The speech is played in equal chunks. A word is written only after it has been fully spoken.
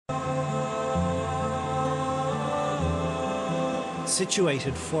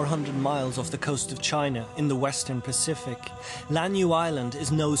Situated 400 miles off the coast of China in the Western Pacific, Lanyu Island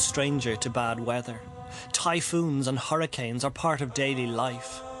is no stranger to bad weather. Typhoons and hurricanes are part of daily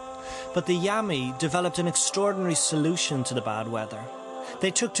life. But the Yami developed an extraordinary solution to the bad weather.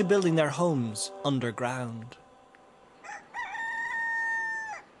 They took to building their homes underground.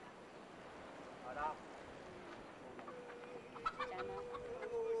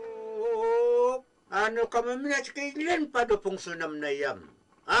 Ano kami minat kailan pa do pungsunam na yam?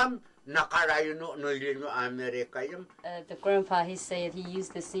 Nakarayo no ilin Amerika yam. The grandpa, he said he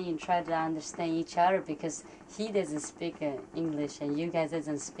used to see and try to understand each other because he doesn't speak English and you guys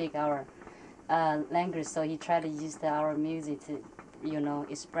doesn't speak our language, so he tried to use our music to,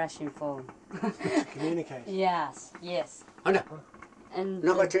 expression for to communicate. Yes. And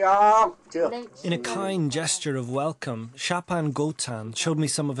in a kind gesture of welcome, Shapan Gotan showed me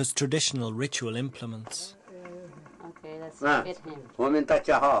some of his traditional ritual implements. Okay, let's fit him.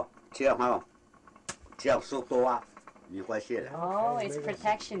 Oh, it's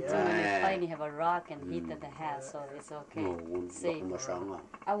protection too. When you fight, you have a rock and hit the head, so it's okay. See.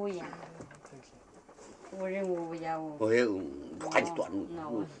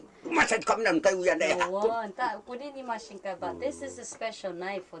 But this is a special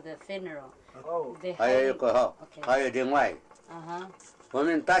knife for the funeral. Oh. They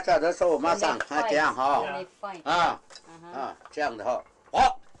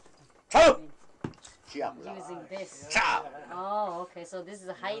using this. Oh, okay. So this is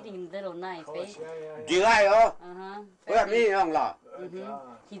a hiding little knife, eh?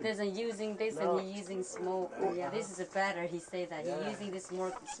 He doesn't using this and he's using small. Yeah, this is better. He said that he's using this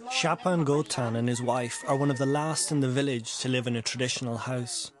more small. Shapan Gotan and his wife are one of the last in the village to live in a traditional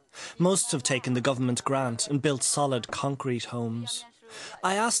house. Most have taken the government grant and built solid concrete homes.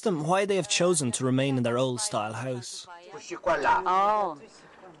 I asked them why they have chosen to remain in their old-style house. Oh,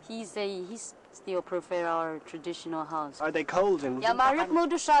 he's still prefer our traditional house. Are they cold in? They're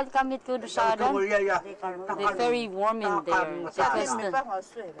very warm in there because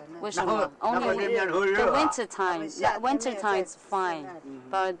only the winter time. Winter time is fine,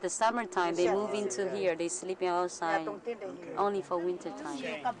 but the summertime they move into here. They sleeping outside only for winter time.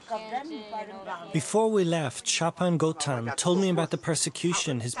 Before we left, Shapan Gotan told me about the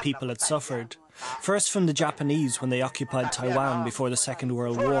persecution his people had suffered. First from the Japanese when they occupied Taiwan before the Second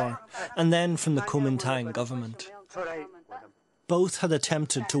World War, and then from the Kuomintang government. Both had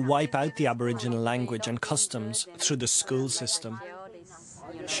attempted to wipe out the Aboriginal language and customs through the school system.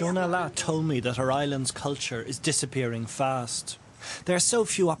 Shona La told me that our island's culture is disappearing fast. There are so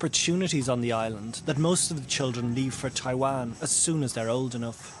few opportunities on the island that most of the children leave for Taiwan as soon as they're old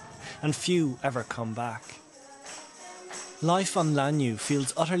enough, and few ever come back. Life on Lanyu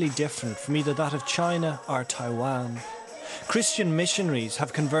feels utterly different from either that of China or Taiwan. Christian missionaries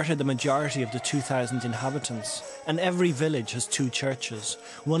have converted the majority of the 2,000 inhabitants, and every village has 2 churches,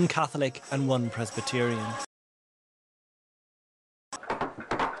 one Catholic and one Presbyterian.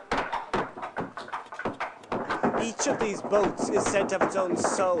 Each of these boats is said to have its own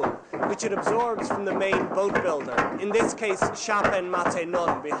soul, which it absorbs from the main boat builder, in this case Shapen Mate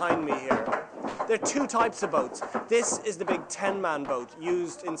Nun behind me here. There are 2 types of boats. This is the big 10-man boat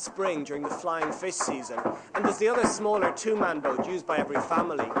used in spring during the flying fish season, and there's the other smaller 2-man boat used by every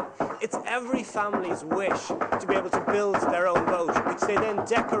family. It's every family's wish to be able to build their own boat, which they then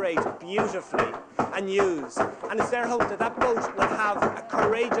decorate beautifully and use. And it's their hope that that boat will have a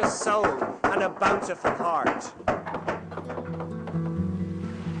courageous soul and a bountiful heart.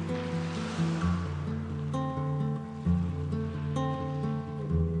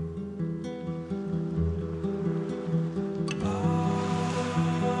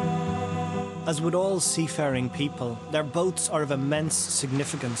 As with all seafaring people, their boats are of immense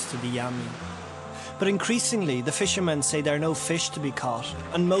significance to the Yami. But increasingly, the fishermen say there are no fish to be caught,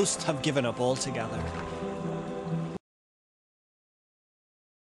 and most have given up altogether.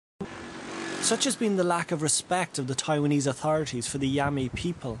 Such has been the lack of respect of the Taiwanese authorities for the Yami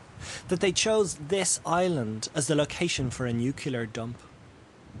people, that they chose this island as the location for a nuclear dump.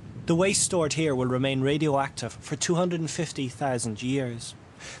 The waste stored here will remain radioactive for 250,000 years.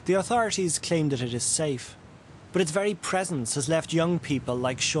 The authorities claim that it is safe, but its very presence has left young people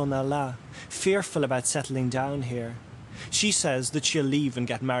like Shona La fearful about settling down here. She says that she'll leave and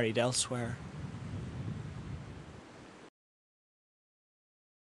get married elsewhere.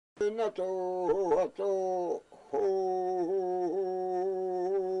 What do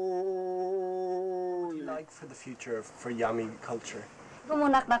you like for the future for Yami culture?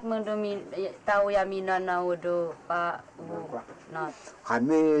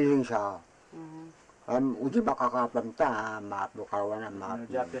 Uji makakapamta, mapukawan na map.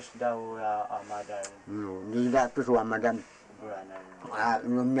 Japis daw amadar. Nila pisu amadam.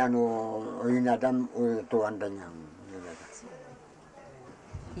 Lumyano inadam tuan danyang.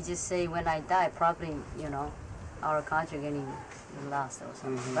 He just say, when I die, probably, our country getting lost or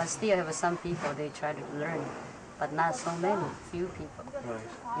something. But still have some people, they try to learn, but not so many, few people. Right.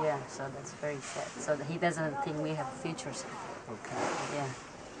 Yeah, so that's very sad. So he doesn't think we have futures. Okay. Yeah.